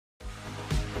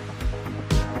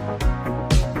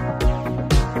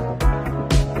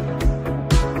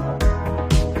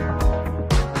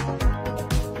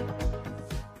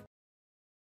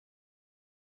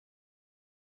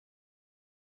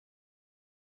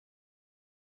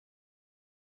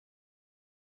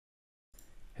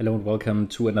Hello and welcome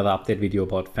to another update video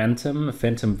about Fantom.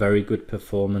 Fantom very good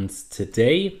performance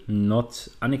today, not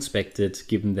unexpected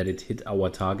given that it hit our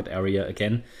target area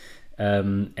again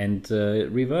and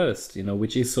reversed,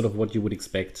 which is sort of what you would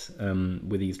expect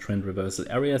with these trend reversal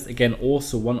areas. Again,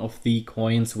 also one of the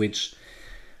coins which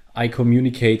I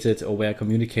communicated or were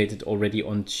communicated already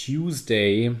on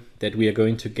Tuesday that we are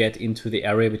going to get into the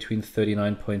area between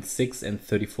 39.6 and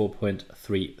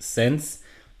 34.3 cents.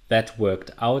 That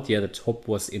worked out. Yeah, the top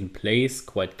was in place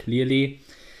quite clearly.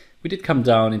 We did come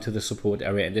down into the support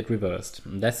area and it reversed.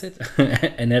 And that's it.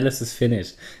 Analysis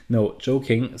finished. No,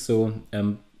 joking. So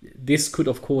this could,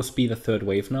 of course, be the third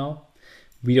wave now.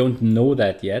 We don't know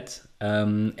that yet.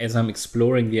 As I'm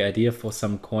exploring the idea for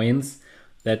some coins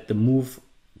that the move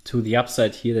to the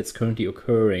upside here that's currently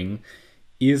occurring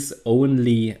is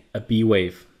only a B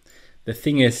wave. The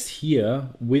thing is here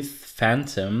with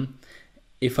Fantom,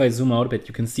 if I zoom out a bit,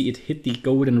 you can see it hit the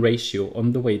golden ratio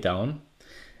on the way down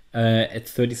at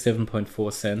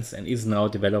 37.4 cents and is now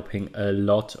developing a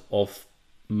lot of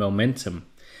momentum.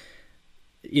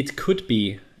 It could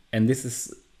be, and this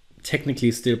is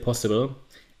technically still possible,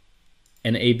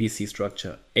 an ABC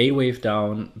structure. A wave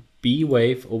down, B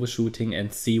wave overshooting,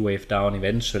 and C wave down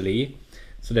eventually,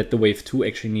 so that the wave 2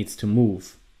 actually needs to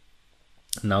move.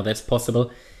 Now that's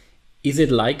possible. Is it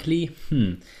likely?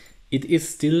 It is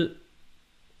still...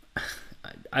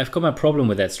 I've got my problem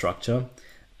with that structure.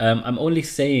 I'm only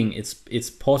saying it's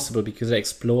possible because I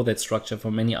explore that structure for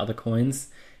many other coins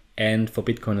and for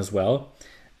Bitcoin as well.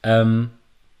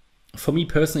 For me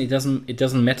personally, it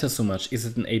doesn't matter so much. Is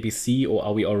it an ABC or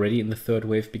are we already in the third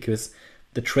wave? Because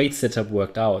the trade setup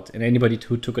worked out, and anybody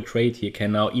who took a trade here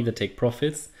can now either take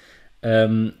profits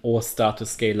or start to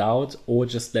scale out or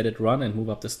just let it run and move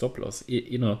up the stop loss.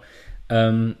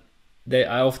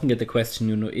 I often get the question,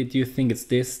 do you think it's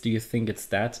this? Do you think it's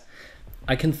that?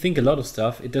 I can think a lot of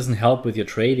stuff. It doesn't help with your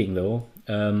trading though.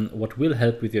 What will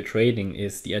help with your trading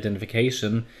is the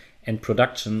identification and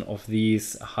production of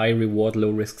these high reward, low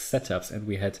risk setups. And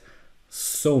we had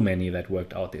so many that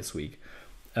worked out this week.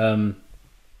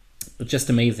 Just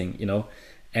amazing,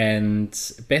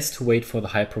 and best to wait for the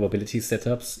high probability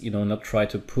setups, not try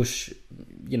to push,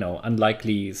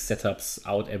 unlikely setups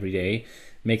out every day.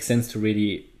 Makes sense to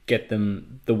really get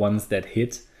them the ones that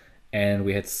hit, and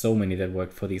we had so many that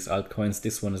worked for these altcoins.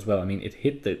 This one as well. I mean, it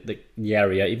hit the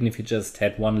area, even if you just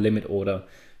had one limit order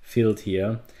filled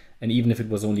here, and even if it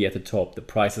was only at the top, the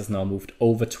price has now moved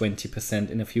over 20%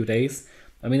 in a few days.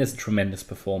 I mean, that's a tremendous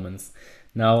performance.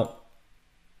 Now,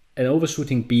 an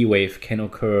overshooting B wave can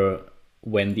occur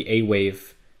when the A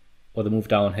wave or the move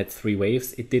down had 3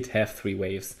 waves. It did have 3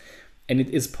 waves. And it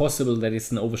is possible that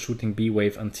it's an overshooting B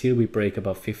wave until we break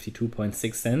above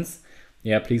 52.6 cents.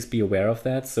 Yeah, please be aware of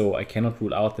that. So I cannot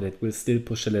rule out that it will still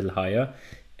push a little higher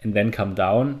and then come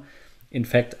down. In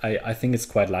fact, I think it's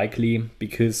quite likely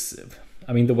because,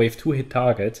 I mean, the wave 2 hit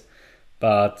target,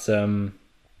 but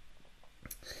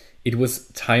it was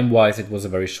time-wise, it was a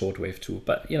very short wave 2.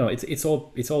 But, it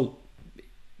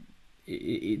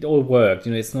all worked.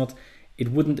 It's not... It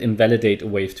wouldn't invalidate a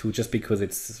wave 2 just because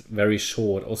it's very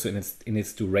short, also in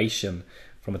its duration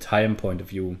from a time point of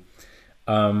view.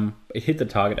 It hit the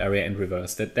target area and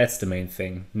reversed. That's the main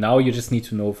thing. Now you just need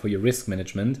to know for your risk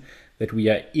management that we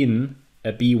are in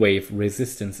a B wave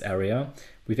resistance area.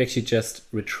 We've actually just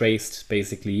retraced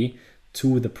basically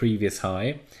to the previous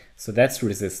high. So that's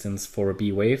resistance for a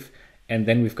B wave. And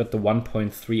then we've got the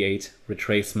 1.38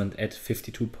 retracement at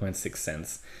 52.6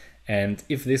 cents. And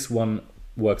if this one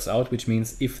works out, which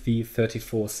means if the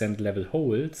 34 cent level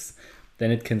holds,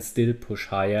 then it can still push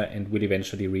higher and will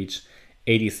eventually reach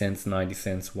 80 cents, 90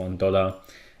 cents, $1,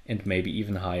 and maybe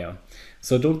even higher.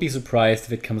 So don't be surprised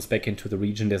if it comes back into the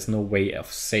region. There's no way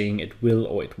of saying it will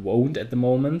or it won't at the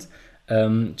moment.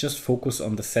 Just focus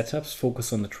on the setups,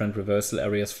 focus on the trend reversal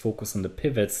areas, focus on the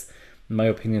pivots. In my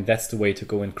opinion, that's the way to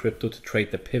go in crypto, to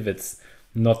trade the pivots,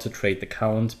 not to trade the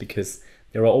count, because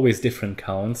there are always different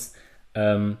counts.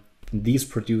 These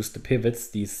produce the pivots,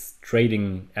 these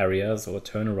trading areas or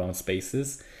turnaround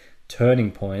spaces,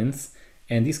 turning points,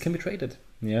 and these can be traded.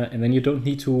 Yeah, and then you don't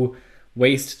need to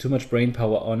waste too much brain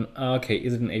power on, okay,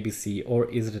 is it an ABC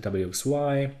or is it a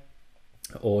WXY?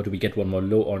 Or do we get one more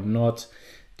low or not?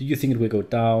 Do you think it will go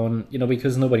down?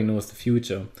 Because nobody knows the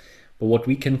future. But what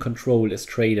we can control as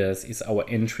traders is our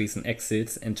entries and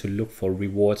exits and to look for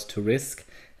reward to risk.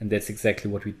 And that's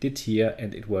exactly what we did here,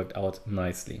 and it worked out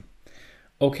nicely.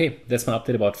 Okay, that's my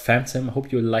update about Fantom.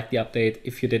 Hope you liked the update.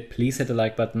 If you did, please hit the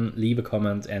like button, leave a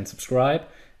comment and subscribe.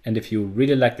 And if you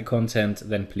really like the content,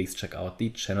 then please check out the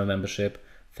channel membership.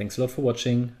 Thanks a lot for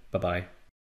watching. Bye-bye.